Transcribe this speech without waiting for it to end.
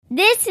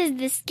This is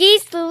the Ski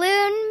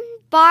Saloon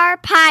Bar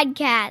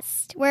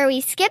Podcast, where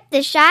we skip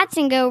the shots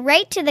and go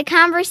right to the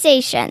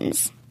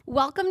conversations.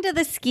 Welcome to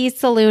the Ski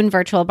Saloon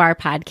Virtual Bar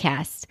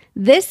Podcast.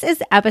 This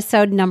is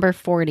episode number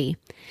 40.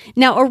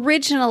 Now,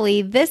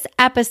 originally, this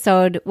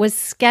episode was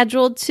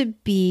scheduled to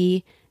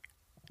be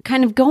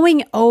kind of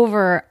going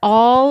over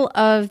all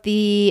of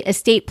the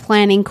estate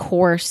planning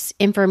course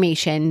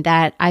information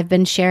that I've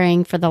been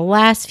sharing for the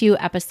last few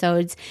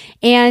episodes,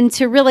 and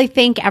to really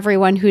thank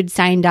everyone who'd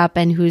signed up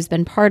and who's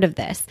been part of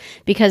this,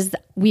 because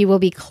we will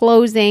be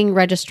closing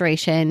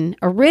registration.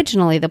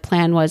 Originally, the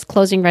plan was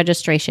closing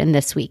registration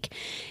this week.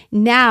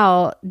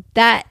 Now,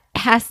 that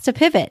has to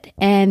pivot,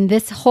 and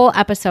this whole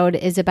episode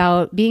is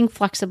about being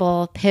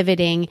flexible,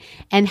 pivoting,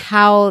 and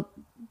how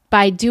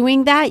by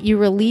doing that, you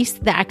release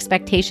the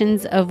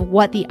expectations of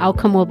what the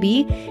outcome will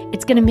be.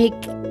 It's going to make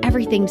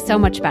everything so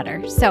much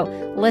better. So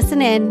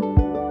listen in.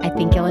 I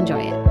think you'll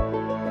enjoy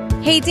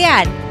it. Hey,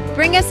 Dad,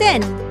 bring us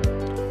in.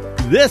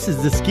 This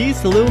is the Ski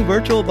Saloon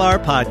Virtual Bar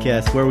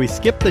Podcast, where we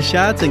skip the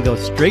shots and go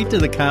straight to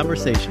the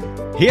conversation.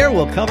 Here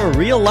we'll cover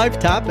real-life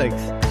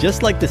topics,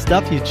 just like the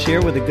stuff you'd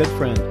share with a good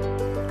friend.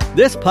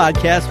 This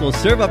podcast will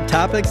serve up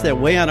topics that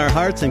weigh on our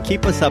hearts and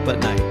keep us up at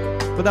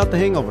night, without the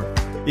hangover.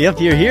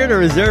 If you're here to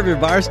reserve your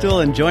bar stool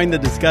and join the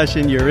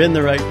discussion, you're in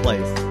the right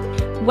place.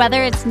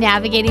 Whether it's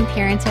navigating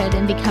parenthood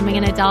and becoming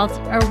an adult,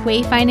 or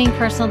wayfinding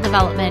personal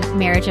development,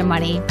 marriage, and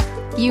money,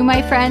 you,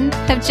 my friend,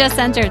 have just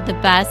entered the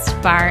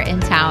best bar in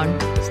town.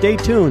 Stay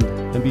tuned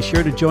and be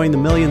sure to join the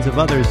millions of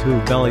others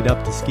who bellied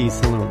up to Ski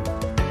Saloon.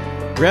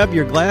 Grab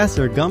your glass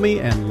or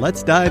gummy and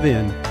let's dive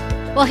in.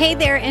 Well, hey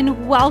there,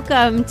 and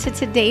welcome to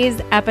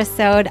today's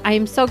episode.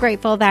 I'm so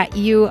grateful that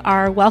you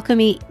are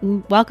welcoming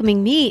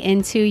me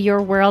into your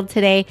world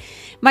today.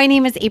 My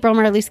name is April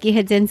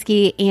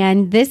Marluski-Hadinsky,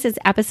 and this is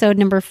episode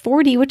number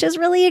 40, which is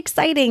really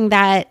exciting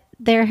that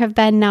there have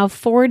been now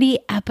 40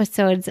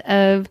 episodes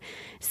of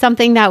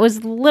something that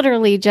was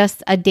literally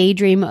just a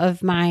daydream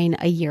of mine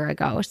a year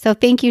ago. So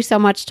thank you so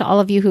much to all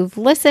of you who've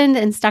listened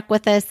and stuck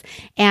with us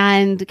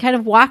and kind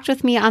of walked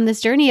with me on this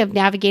journey of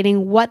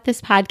navigating what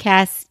this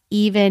podcast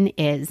even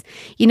is.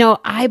 You know,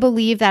 I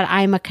believe that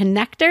I'm a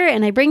connector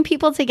and I bring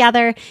people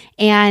together,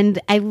 and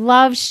I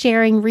love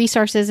sharing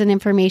resources and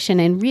information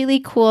and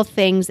really cool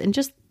things, and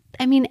just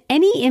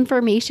any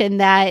information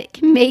that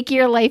can make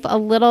your life a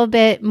little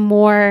bit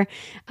more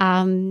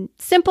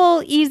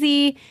simple,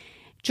 easy,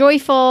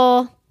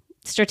 joyful,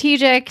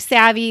 strategic,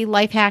 savvy,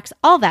 life hacks,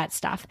 all that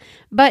stuff.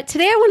 But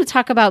today I want to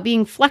talk about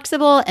being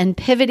flexible and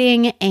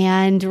pivoting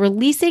and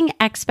releasing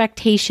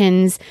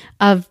expectations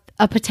of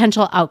a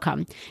potential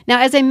outcome.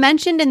 Now, as I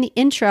mentioned in the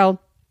intro,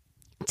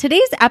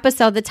 today's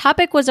episode, the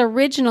topic was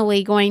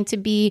originally going to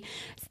be,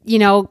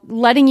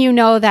 letting you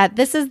know that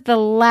this is the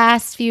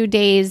last few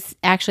days,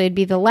 actually it'd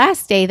be the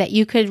last day that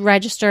you could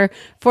register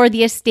for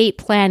the estate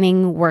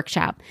planning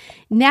workshop.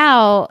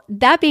 Now,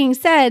 that being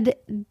said,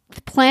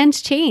 the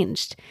plans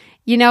changed.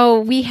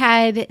 We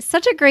had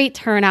such a great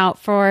turnout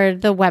for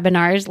the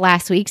webinars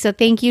last week, so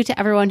thank you to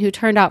everyone who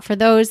turned out for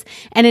those.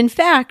 And in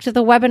fact,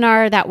 the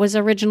webinar that was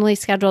originally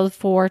scheduled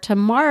for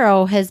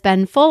tomorrow has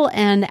been full,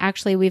 and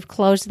actually we've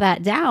closed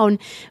that down.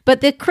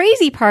 But the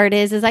crazy part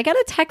is I got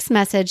a text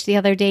message the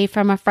other day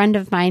from a friend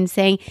of mine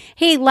saying,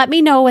 hey, let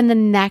me know when the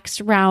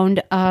next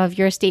round of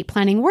your estate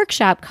planning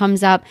workshop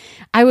comes up.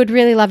 I would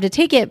really love to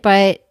take it,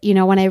 but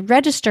when I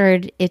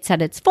registered, it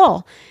said it's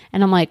full.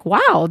 And I'm like,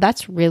 wow,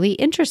 that's really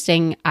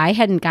interesting. I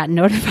hadn't gotten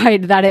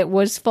notified that it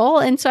was full.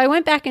 And so I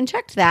went back and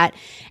checked that.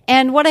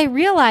 And what I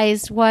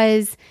realized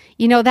was,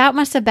 that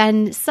must have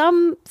been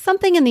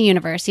something in the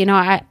universe.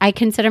 I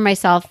consider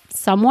myself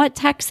somewhat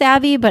tech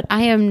savvy, but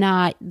I am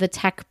not the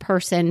tech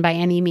person by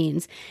any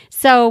means.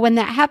 So when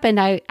that happened,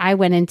 I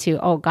went into,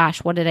 oh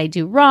gosh, what did I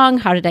do wrong?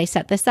 How did I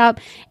set this up?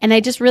 And I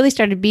just really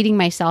started beating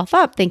myself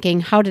up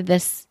thinking, how did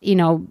this,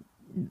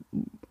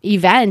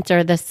 event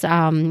or this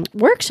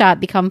workshop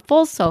become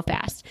full so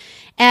fast?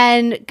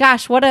 And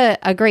gosh, what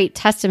a great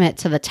testament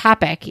to the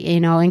topic,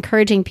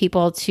 encouraging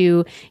people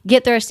to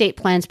get their estate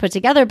plans put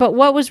together. But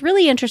what was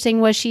really interesting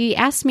was she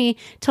asked me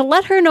to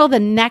let her know the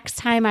next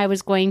time I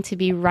was going to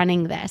be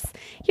running this.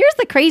 Here's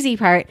the crazy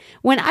part.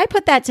 When I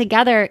put that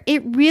together,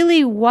 it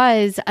really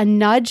was a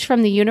nudge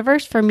from the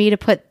universe for me to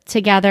put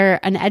together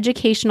an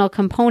educational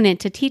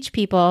component to teach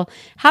people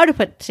how to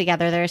put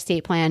together their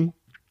estate plan,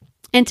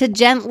 and to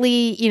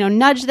gently,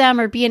 nudge them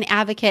or be an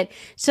advocate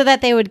so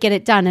that they would get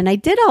it done. And I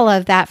did all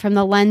of that from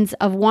the lens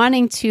of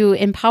wanting to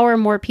empower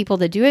more people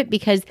to do it,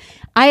 because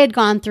I had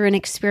gone through an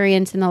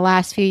experience in the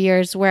last few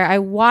years where I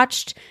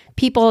watched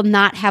people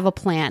not have a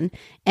plan,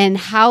 and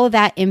how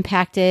that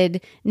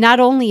impacted not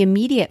only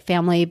immediate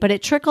family, but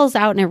it trickles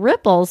out and it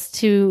ripples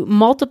to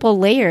multiple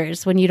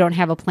layers when you don't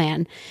have a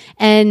plan.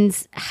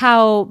 And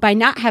how by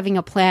not having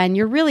a plan,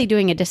 you're really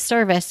doing a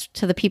disservice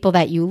to the people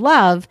that you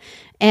love.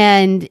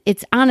 And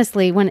it's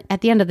honestly, when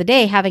at the end of the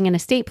day, having an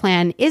estate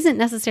plan isn't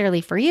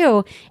necessarily for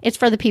you, it's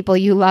for the people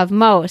you love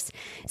most.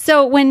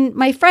 So when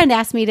my friend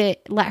asked me to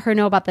let her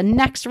know about the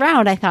next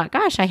round, I thought,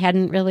 gosh, I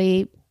hadn't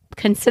really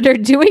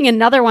considered doing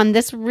another one.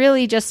 This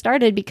really just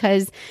started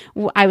because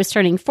I was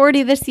turning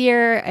 40 this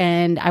year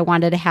and I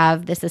wanted to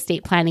have this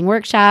estate planning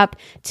workshop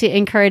to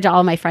encourage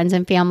all my friends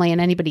and family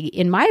and anybody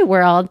in my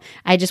world.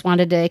 I just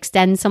wanted to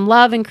extend some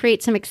love and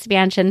create some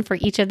expansion for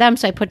each of them.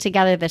 So I put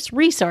together this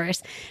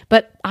resource,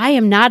 but I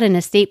am not an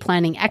estate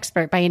planning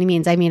expert by any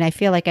means. I mean, I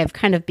feel like I've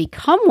kind of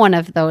become one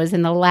of those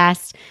in the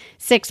last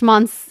 6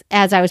 months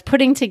as I was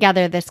putting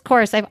together this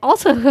course. I've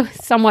also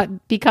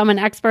somewhat become an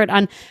expert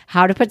on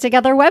how to put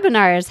together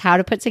webinars, how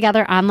to put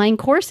together online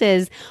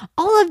courses,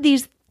 all of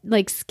these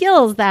like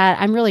skills that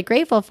I'm really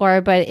grateful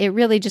for, but it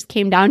really just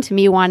came down to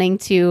me wanting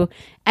to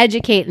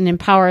educate and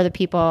empower the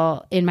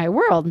people in my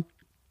world.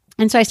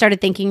 And so I started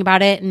thinking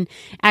about it and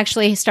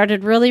actually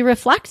started really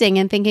reflecting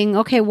and thinking,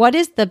 okay, what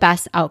is the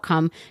best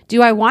outcome?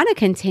 Do I want to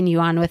continue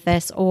on with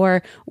this,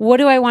 or what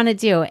do I want to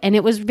do? And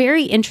it was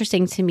very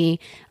interesting to me.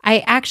 I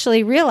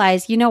actually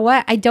realized, you know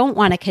what? I don't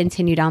want to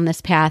continue down this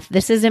path.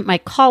 This isn't my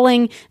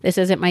calling. This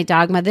isn't my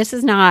dogma. This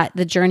is not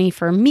the journey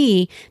for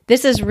me.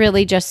 This is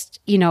really just,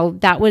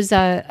 that was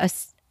a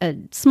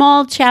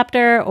small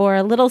chapter or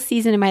a little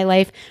season in my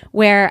life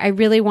where I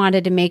really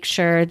wanted to make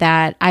sure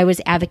that I was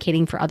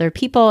advocating for other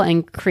people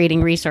and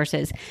creating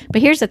resources.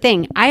 But here's the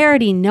thing. I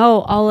already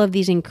know all of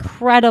these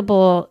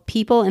incredible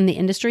people in the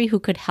industry who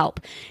could help.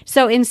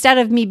 So instead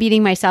of me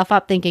beating myself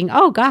up thinking,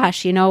 oh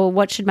gosh,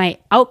 what should my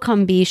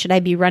outcome be? Should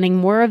I be running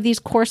more of these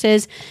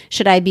courses?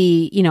 Should I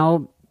be,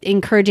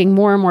 encouraging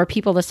more and more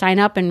people to sign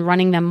up and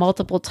running them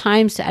multiple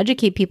times to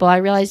educate people? I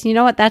realized, you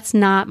know what, that's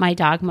not my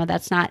dogma.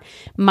 That's not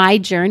my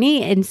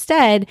journey.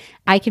 Instead,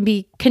 I can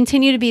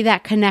continue to be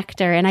that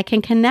connector, and I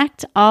can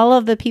connect all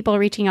of the people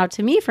reaching out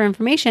to me for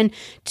information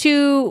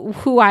to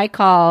who I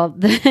call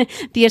the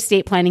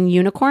estate planning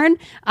unicorn,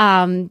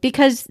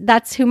 because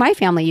that's who my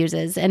family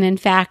uses. And in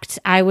fact,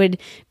 I would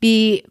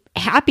be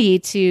happy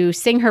to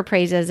sing her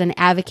praises and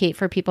advocate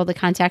for people to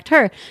contact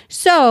her.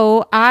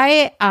 So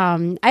I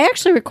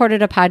actually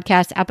recorded a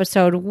podcast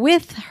episode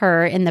with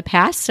her in the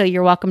past, so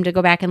you're welcome to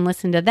go back and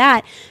listen to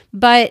that.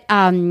 But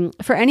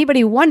for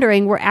anybody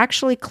wondering, we're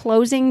actually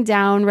closing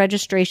down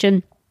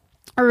registration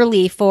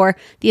early for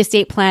the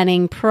estate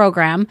planning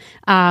program.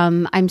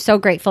 I'm so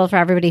grateful for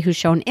everybody who's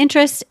shown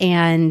interest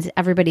and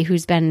everybody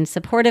who's been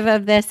supportive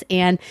of this.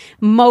 And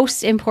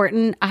most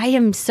important, I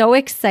am so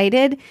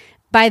excited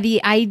by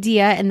the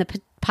idea and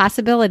the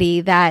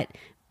possibility that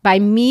by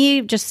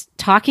me just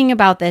talking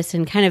about this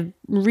and kind of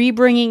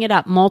rebringing it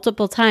up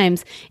multiple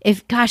times,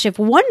 if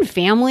one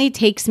family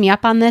takes me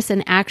up on this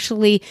and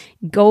actually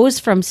goes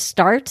from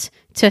start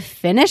to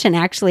finish and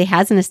actually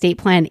has an estate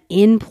plan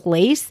in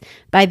place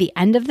by the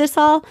end of this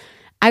all,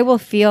 I will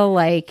feel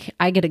like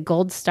I get a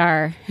gold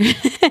star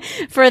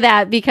for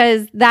that,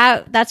 because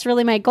that's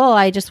really my goal.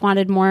 I just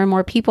wanted more and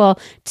more people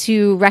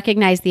to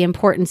recognize the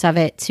importance of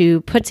it,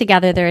 to put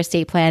together their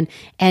estate plan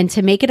and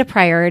to make it a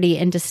priority,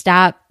 and to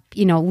stop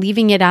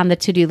leaving it on the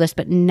to-do list,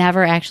 but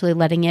never actually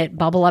letting it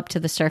bubble up to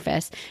the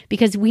surface,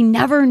 because we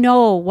never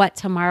know what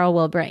tomorrow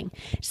will bring.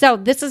 So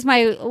this is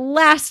my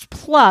last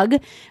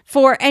plug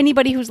for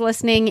anybody who's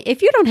listening.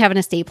 If you don't have an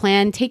estate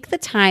plan, take the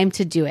time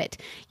to do it.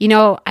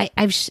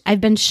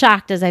 I've been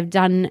shocked as I've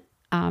done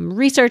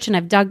research and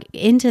I've dug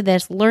into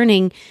this,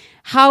 learning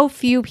how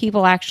few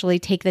people actually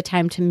take the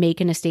time to make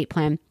an estate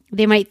plan.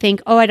 They might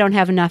think, oh, I don't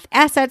have enough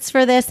assets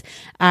for this.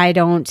 I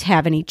don't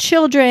have any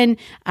children.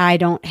 I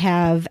don't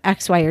have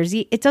X, Y, or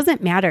Z. It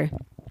doesn't matter.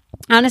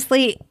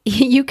 Honestly,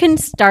 you can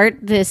start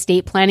the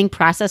estate planning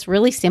process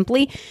really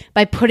simply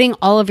by putting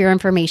all of your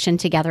information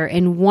together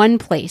in one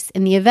place.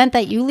 In the event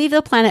that you leave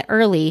the planet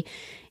early,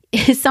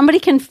 somebody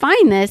can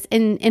find this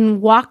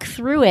and walk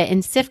through it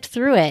and sift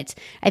through it.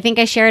 I think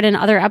I shared in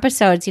other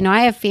episodes, I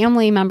have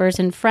family members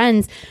and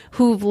friends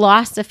who've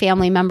lost a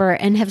family member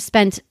and have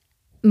spent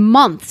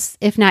months,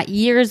 if not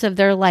years of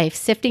their life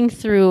sifting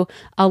through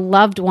a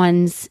loved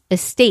one's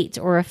estate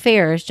or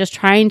affairs, just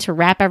trying to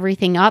wrap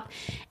everything up.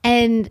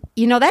 And,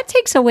 that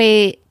takes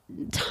away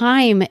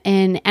time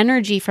and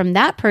energy from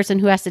that person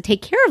who has to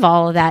take care of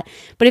all of that.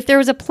 But if there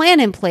was a plan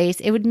in place,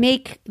 it would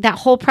make that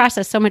whole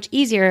process so much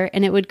easier,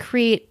 and it would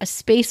create a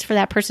space for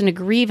that person to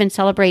grieve and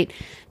celebrate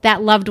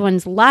that loved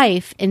one's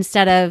life,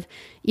 instead of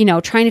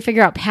trying to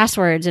figure out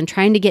passwords and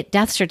trying to get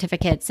death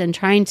certificates and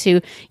trying to,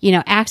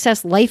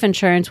 access life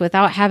insurance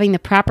without having the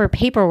proper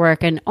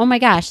paperwork. And oh my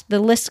gosh, the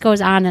list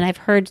goes on, and I've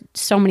heard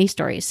so many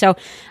stories. So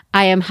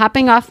I am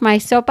hopping off my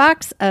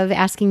soapbox of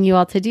asking you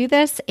all to do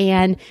this,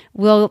 and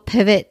we'll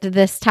pivot to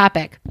this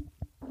topic.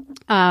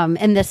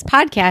 In this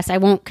podcast, I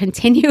won't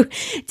continue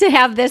to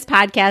have this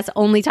podcast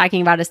only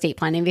talking about estate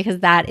planning, because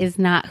that is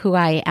not who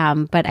I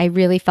am, but I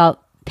really felt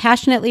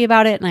passionately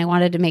about it, and I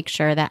wanted to make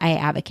sure that I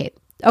advocate.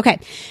 Okay,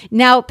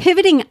 now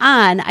pivoting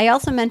on, I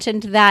also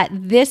mentioned that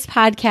this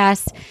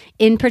podcast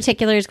in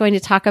particular is going to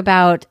talk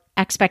about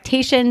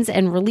expectations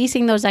and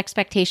releasing those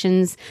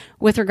expectations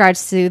with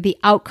regards to the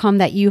outcome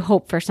that you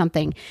hope for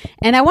something.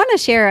 And I want to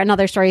share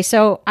another story.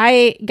 So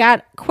I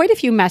got quite a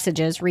few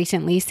messages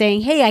recently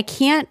saying, hey, I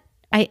can't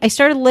I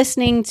started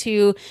listening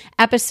to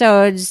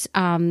episodes,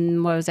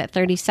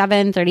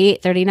 37,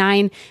 38,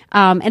 39,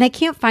 and I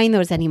can't find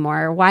those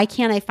anymore. Why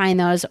can't I find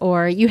those?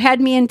 Or you had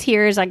me in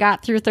tears. I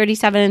got through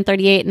 37 and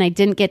 38 and I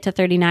didn't get to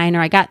 39,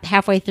 or I got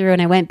halfway through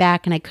and I went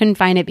back and I couldn't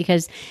find it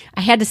because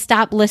I had to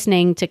stop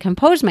listening to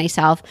compose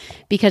myself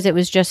because it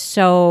was just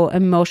so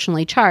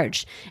emotionally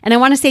charged. And I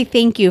want to say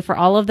thank you for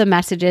all of the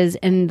messages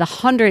and the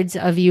hundreds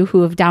of you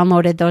who have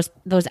downloaded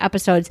those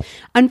episodes.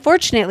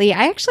 Unfortunately,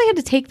 I actually had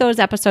to take those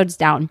episodes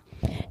down.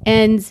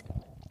 And,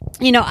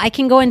 I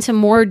can go into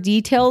more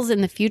details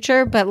in the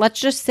future, but let's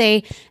just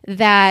say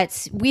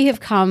that we have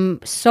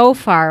come so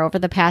far over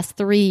the past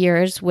 3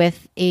 years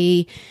with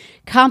a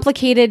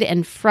complicated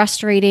and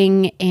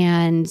frustrating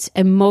and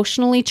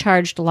emotionally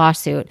charged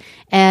lawsuit.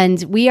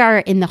 And we are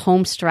in the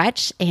home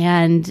stretch.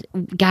 And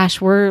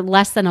gosh, we're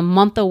less than a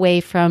month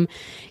away from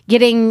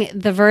getting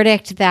the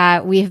verdict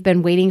that we have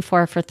been waiting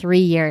for 3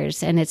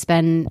 years. And it's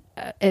been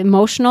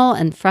emotional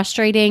and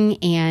frustrating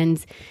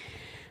and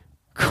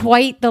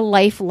quite the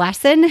life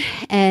lesson.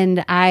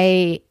 And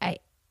I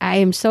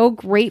am so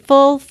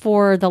grateful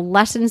for the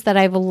lessons that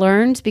I've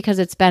learned because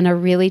it's been a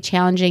really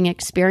challenging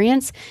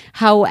experience.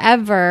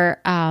 However,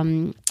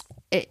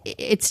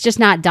 it's just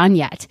not done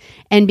yet.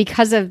 And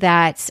because of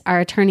that, our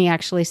attorney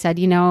actually said,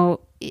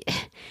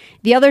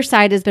 the other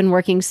side has been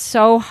working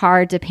so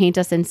hard to paint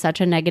us in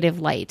such a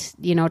negative light,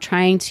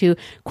 trying to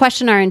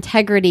question our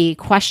integrity,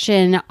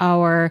 question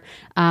our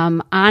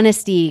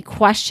honesty,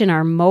 question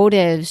our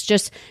motives,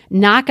 just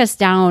knock us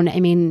down. I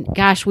mean,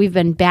 gosh, we've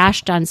been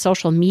bashed on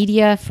social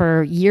media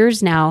for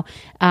years now.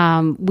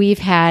 We've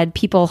had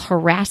people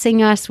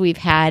harassing us. We've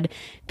had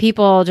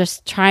people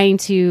just trying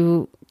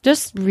to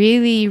just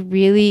really,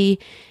 really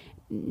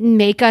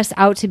make us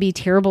out to be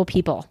terrible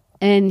people.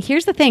 And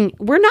here's the thing,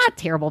 we're not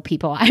terrible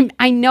people.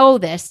 I know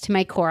this to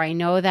my core. I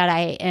know that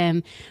I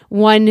am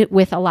one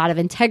with a lot of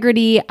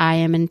integrity. I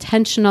am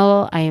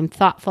intentional. I am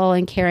thoughtful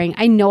and caring.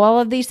 I know all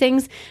of these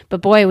things,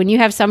 but boy, when you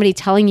have somebody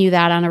telling you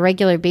that on a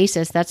regular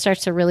basis, that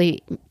starts to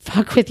really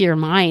fuck with your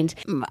mind.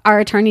 Our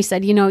attorney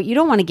said, you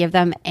don't want to give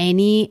them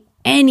any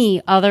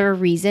other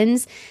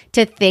reasons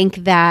to think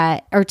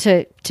that, or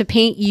to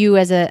paint you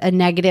as a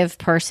negative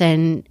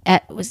person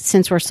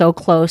since we're so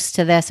close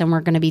to this and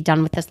we're going to be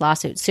done with this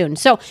lawsuit soon.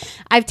 So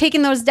I've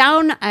taken those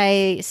down.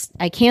 I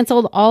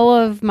canceled all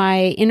of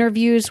my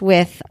interviews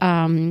with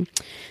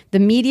the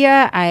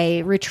media.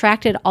 I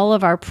retracted all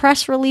of our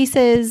press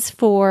releases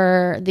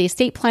for the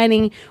estate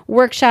planning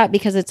workshop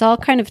because it's all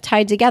kind of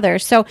tied together.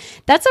 So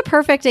that's a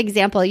perfect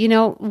example.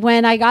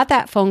 When I got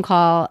that phone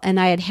call and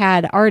I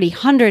had already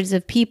hundreds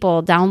of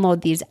people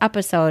download these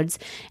episodes,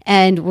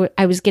 and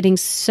I was getting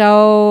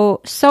so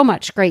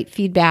much great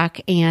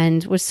feedback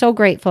and was so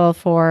grateful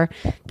for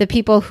the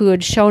people who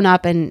had shown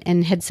up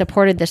and had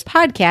supported this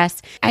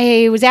podcast.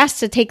 I was asked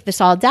to take this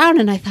all down,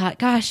 and I thought,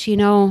 gosh,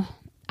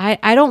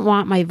 I don't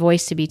want my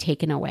voice to be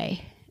taken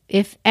away.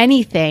 If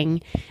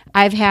anything,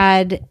 I've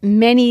had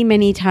many,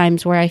 many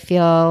times where I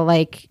feel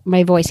like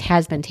my voice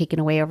has been taken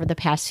away over the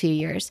past few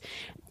years.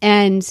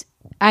 And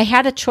I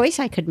had a choice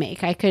I could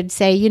make. I could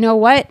say, you know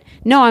what?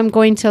 No, I'm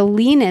going to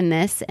lean in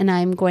this and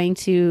I'm going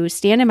to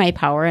stand in my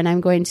power and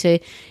I'm going to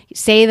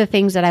say the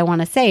things that I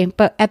want to say.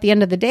 But at the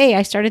end of the day,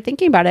 I started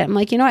thinking about it. I'm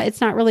like,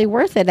 it's not really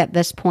worth it at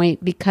this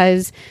point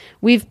because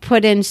we've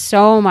put in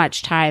so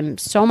much time,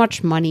 so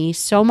much money,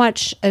 so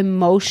much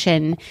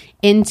emotion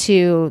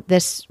into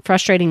this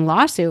frustrating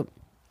lawsuit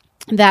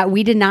that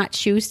we did not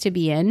choose to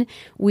be in.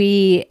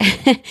 We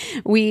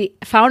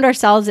found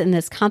ourselves in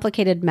this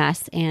complicated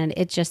mess, and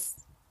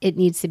it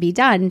needs to be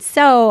done.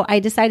 So I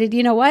decided,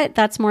 you know what?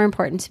 That's more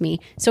important to me.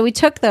 So we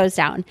took those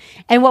down.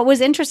 And what was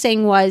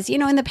interesting was,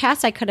 in the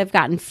past, I could have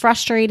gotten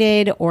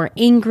frustrated or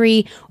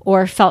angry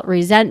or felt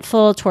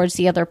resentful towards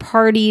the other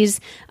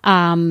parties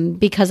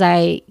because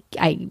I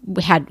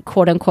had,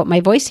 quote unquote, my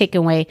voice taken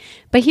away.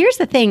 But here's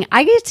the thing,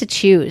 I get to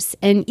choose,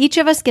 and each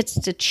of us gets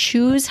to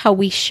choose how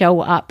we show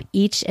up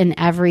each and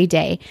every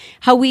day,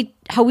 how we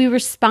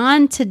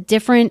respond to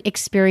different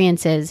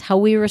experiences, how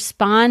we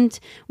respond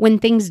when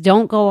things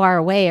don't go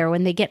our way or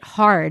when they get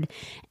hard.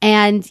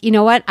 And you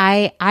know what?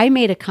 I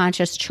made a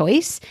conscious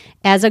choice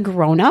as a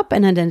grown-up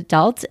and an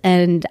adult,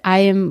 and I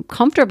am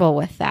comfortable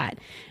with that.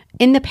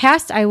 In the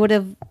past, I would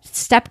have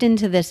stepped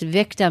into this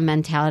victim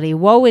mentality.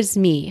 Woe is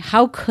me.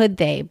 How could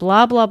they?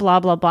 Blah, blah, blah,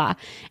 blah, blah.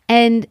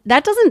 And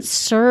that doesn't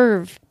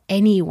serve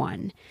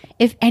anyone.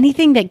 If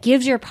anything, that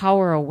gives your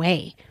power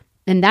away.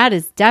 And that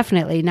is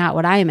definitely not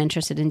what I am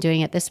interested in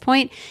doing at this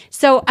point.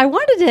 So I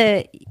wanted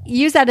to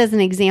use that as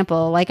an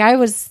example. Like I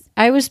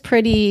was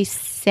pretty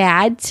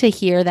sad to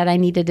hear that I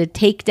needed to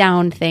take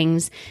down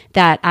things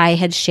that I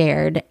had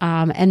shared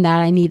and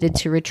that I needed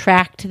to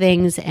retract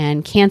things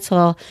and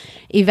cancel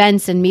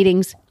events and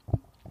meetings.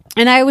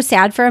 And I was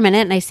sad for a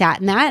minute and I sat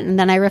in that and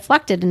then I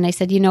reflected and I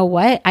said, you know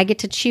what? I get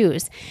to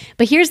choose.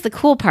 But here's the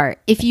cool part.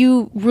 If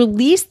you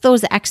release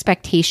those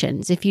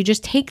expectations, if you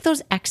just take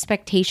those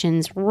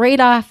expectations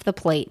right off the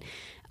plate,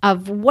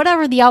 of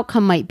whatever the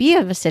outcome might be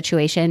of a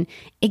situation,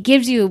 it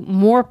gives you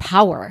more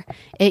power.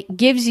 It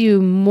gives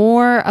you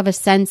more of a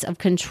sense of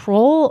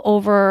control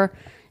over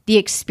the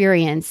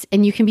experience,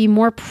 and you can be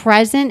more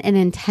present and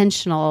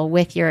intentional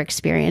with your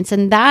experience.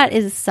 And that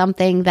is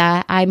something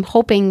that I'm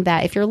hoping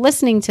that if you're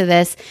listening to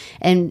this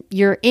and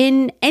you're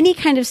in any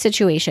kind of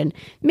situation,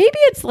 maybe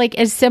it's like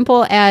as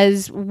simple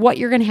as what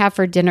you're going to have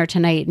for dinner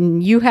tonight,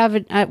 and you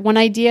have one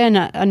idea and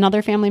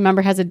another family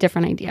member has a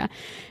different idea.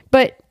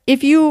 But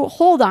if you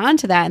hold on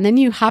to that and then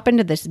you hop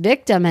into this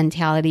victim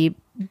mentality,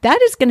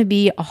 that is going to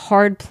be a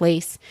hard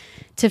place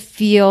to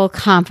feel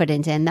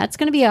confident in. That's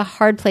going to be a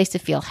hard place to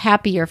feel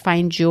happy or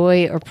find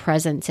joy or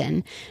presence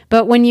in.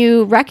 But when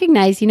you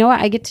recognize, you know what,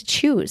 I get to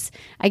choose.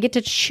 I get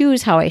to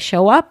choose how I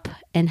show up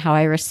and how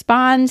I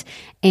respond,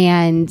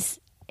 and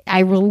I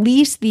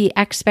release the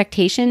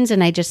expectations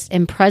and I just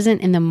am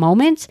present in the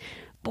moment.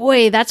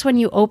 Boy, that's when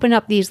you open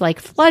up these like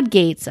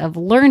floodgates of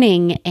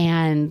learning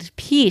and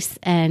peace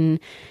and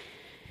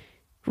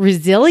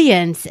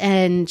resilience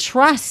and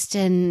trust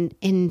and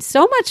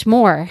so much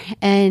more.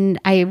 And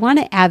I want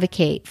to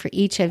advocate for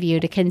each of you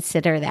to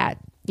consider that.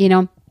 You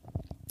know,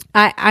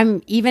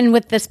 I'm even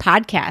with this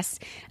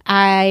podcast,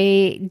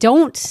 I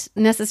don't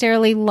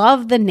necessarily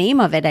love the name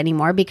of it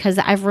anymore because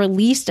I've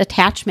released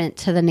attachment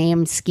to the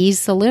name Ski's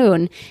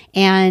Saloon.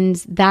 And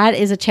that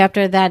is a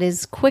chapter that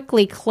is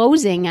quickly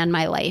closing on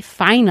my life,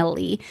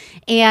 finally.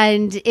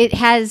 And it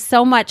has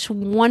so much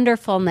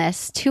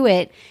wonderfulness to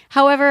it.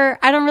 However,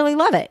 I don't really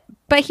love it.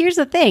 But here's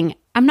the thing.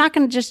 I'm not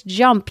going to just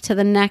jump to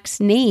the next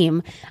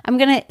name. I'm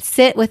going to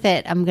sit with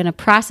it. I'm going to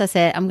process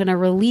it. I'm going to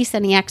release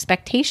any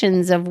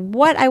expectations of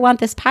what I want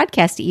this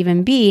podcast to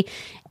even be,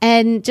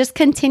 and just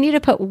continue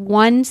to put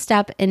one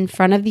step in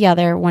front of the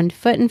other, one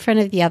foot in front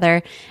of the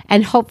other,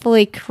 and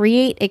hopefully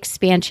create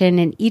expansion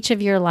in each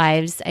of your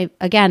lives.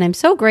 I'm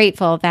so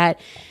grateful that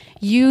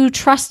you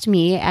trust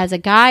me as a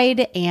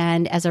guide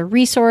and as a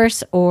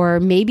resource, or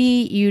maybe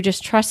you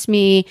just trust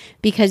me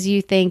because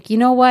you think, you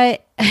know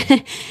what?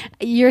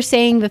 You're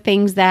saying the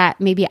things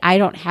that maybe I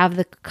don't have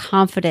the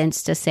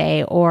confidence to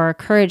say or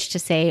courage to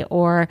say,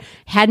 or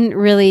hadn't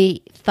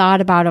really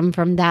thought about them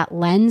from that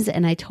lens.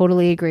 And I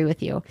totally agree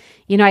with you.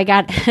 You know, I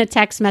got a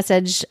text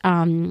message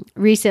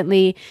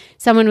recently.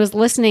 Someone was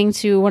listening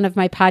to one of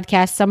my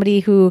podcasts, somebody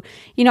who,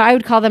 you know, I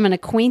would call them an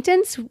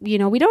acquaintance. You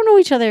know, we don't know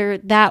each other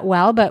that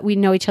well, but we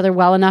know each other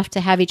well enough to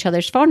have each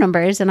other's phone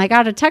numbers. And I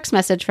got a text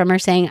message from her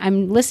saying,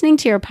 I'm listening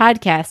to your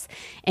podcast,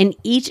 and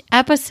each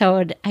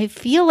episode, I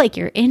feel like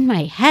you're in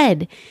my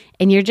head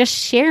and you're just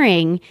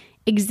sharing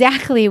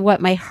exactly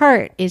what my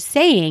heart is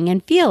saying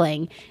and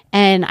feeling.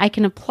 And I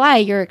can apply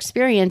your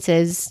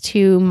experiences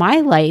to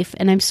my life.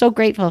 And I'm so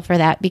grateful for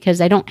that because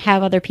I don't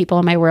have other people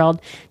in my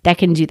world that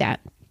can do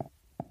that.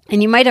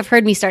 And you might have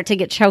heard me start to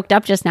get choked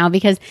up just now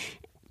because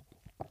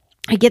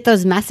I get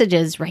those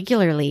messages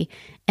regularly.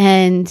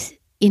 And,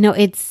 you know,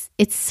 it's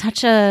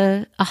such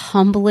a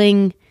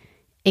humbling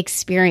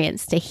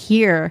experience to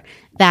hear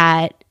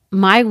that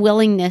my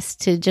willingness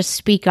to just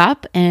speak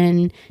up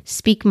and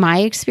speak my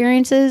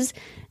experiences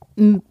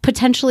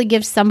potentially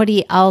gives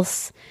somebody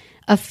else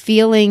a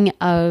feeling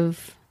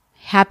of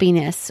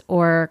happiness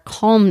or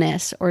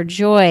calmness or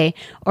joy,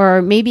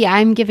 or maybe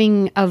I'm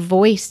giving a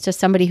voice to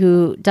somebody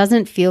who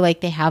doesn't feel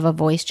like they have a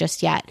voice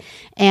just yet.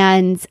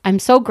 And I'm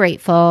so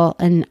grateful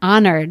and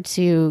honored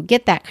to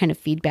get that kind of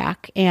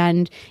feedback.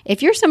 And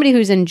if you're somebody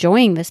who's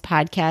enjoying this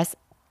podcast,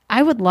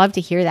 I would love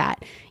to hear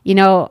that. You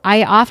know,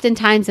 I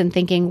oftentimes am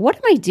thinking, what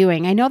am I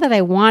doing? I know that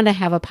I want to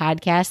have a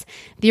podcast.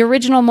 The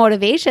original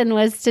motivation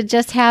was to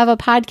just have a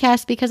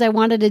podcast because I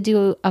wanted to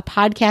do a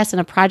podcast and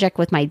a project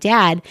with my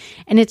dad.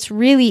 And it's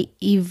really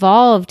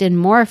evolved and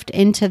morphed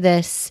into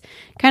this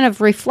kind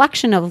of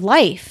reflection of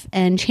life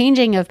and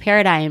changing of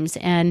paradigms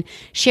and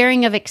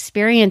sharing of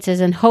experiences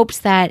in hopes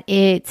that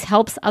it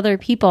helps other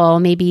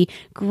people maybe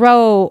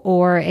grow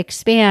or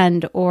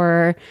expand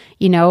or,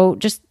 you know,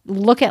 just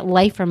look at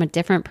life from a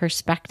different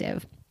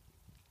perspective.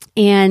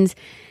 And,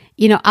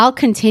 you know, I'll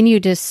continue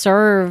to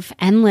serve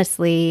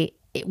endlessly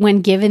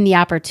when given the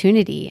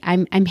opportunity.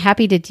 I'm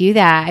happy to do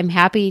that. I'm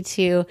happy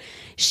to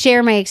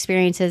share my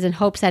experiences in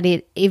hopes that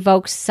it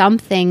evokes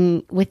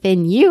something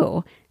within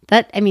you.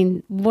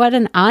 What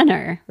an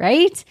honor,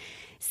 right?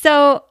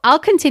 So I'll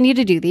continue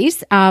to do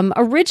these.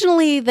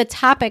 Originally, the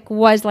topic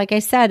was, like I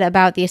said,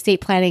 about the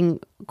estate planning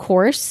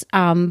course,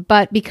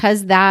 but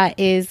because that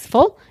is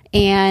full,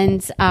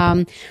 and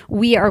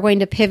we are going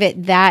to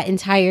pivot that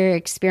entire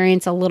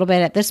experience a little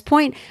bit at this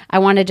point, I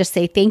want to just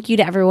say thank you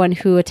to everyone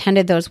who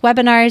attended those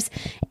webinars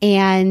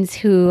and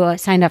who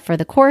signed up for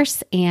the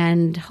course.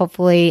 And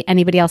hopefully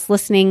anybody else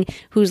listening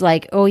who's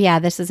like, oh yeah,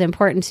 this is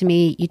important to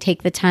me, you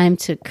take the time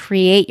to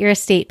create your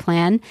estate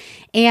plan.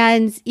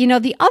 And, you know,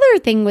 the other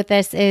thing with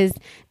this is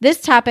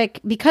this topic,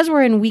 because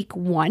we're in week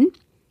 1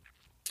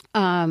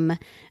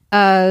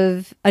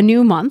 of a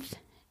new month,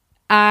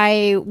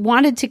 I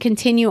wanted to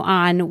continue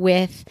on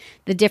with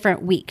the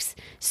different weeks.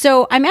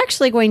 So I'm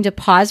actually going to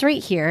pause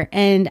right here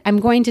and I'm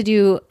going to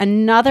do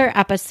another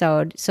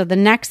episode. So the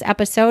next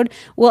episode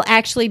will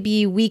actually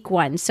be week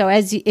 1. So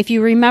if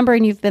you remember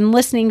and you've been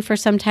listening for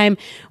some time,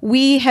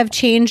 we have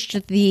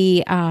changed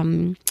the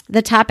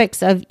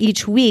topics of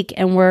each week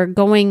and we're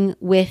going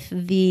with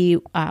the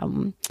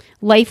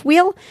life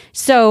wheel.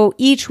 So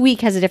each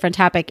week has a different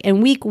topic,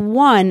 and week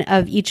 1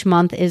 of each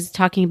month is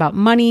talking about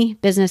money,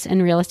 business,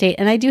 and real estate.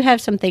 And I do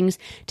have some things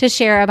to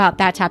share about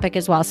that topic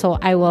as well. So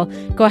I will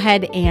go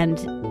ahead and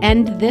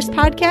end this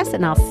podcast,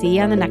 and I'll see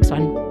you on the next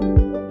one.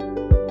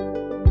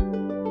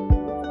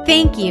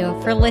 Thank you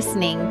for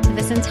listening to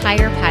this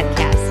entire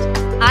podcast.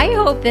 I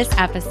hope this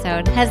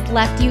episode has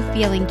left you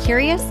feeling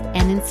curious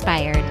and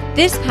inspired.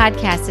 This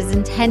podcast is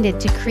intended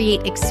to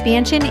create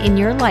expansion in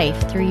your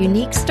life through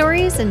unique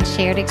stories and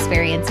shared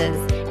experiences.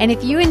 And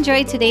if you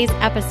enjoyed today's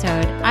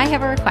episode, I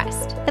have a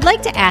request. I'd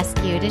like to ask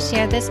you to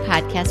share this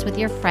podcast with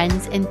your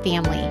friends and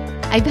family.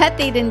 I bet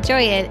they'd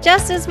enjoy it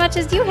just as much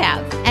as you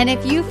have. And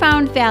if you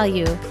found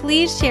value,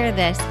 please share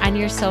this on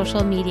your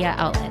social media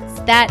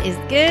outlets. That is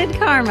good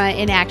karma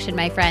in action,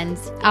 my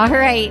friends. All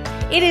right,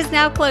 it is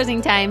now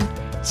closing time.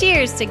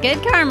 Cheers to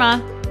good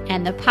karma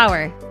and the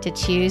power to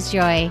choose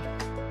joy.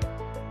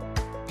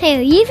 Hey,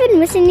 are you even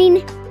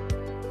listening?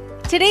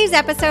 Today's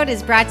episode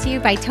is brought to you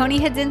by Tony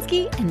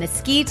Hudzinski and the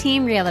Ski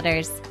Team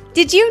Realtors.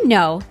 Did you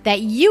know that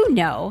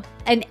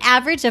an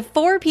average of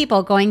 4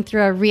 people going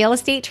through a real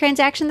estate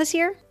transaction this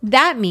year?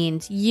 That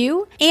means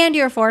you and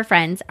your 4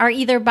 friends are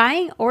either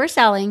buying or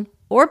selling,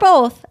 or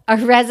both, a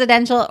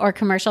residential or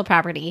commercial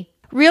property.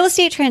 Real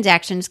estate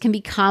transactions can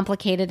be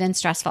complicated and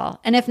stressful,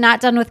 and if not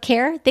done with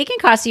care, they can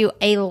cost you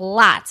a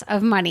lot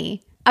of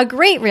money. A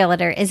great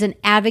realtor is an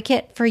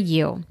advocate for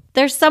you.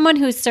 There's someone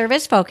who's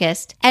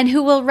service-focused and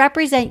who will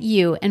represent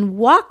you and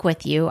walk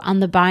with you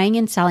on the buying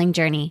and selling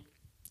journey.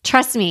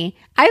 Trust me,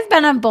 I've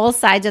been on both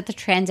sides of the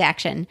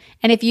transaction,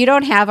 and if you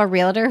don't have a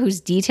realtor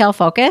who's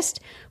detail-focused,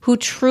 who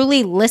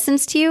truly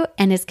listens to you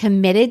and is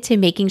committed to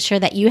making sure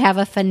that you have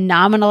a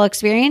phenomenal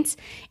experience,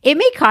 it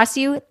may cost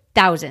you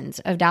thousands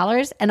of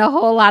dollars and a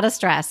whole lot of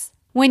stress.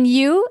 When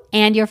you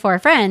and your 4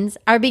 friends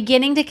are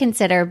beginning to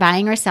consider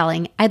buying or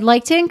selling, I'd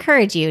like to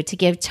encourage you to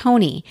give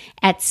Tony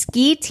at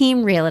Ski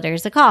Team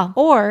Realtors a call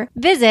or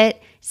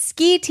visit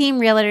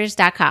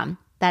skiteamrealtors.com.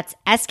 That's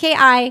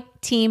SKI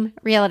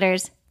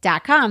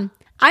teamrealtors.com.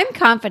 I'm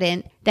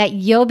confident that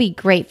you'll be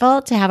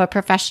grateful to have a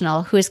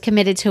professional who is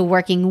committed to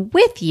working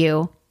with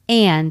you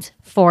and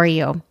for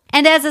you.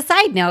 And as a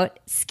side note,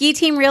 Ski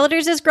Team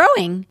Realtors is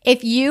growing.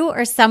 If you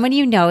or someone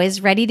you know is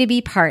ready to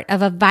be part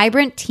of a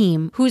vibrant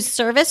team who's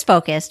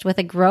service-focused with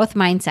a growth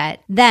mindset,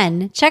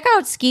 then check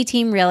out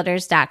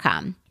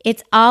skiteamrealtors.com.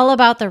 It's all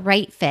about the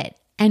right fit,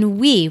 and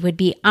we would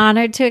be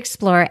honored to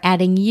explore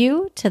adding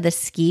you to the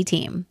Ski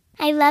Team.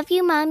 I love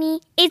you,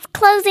 Mommy. It's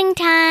closing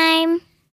time.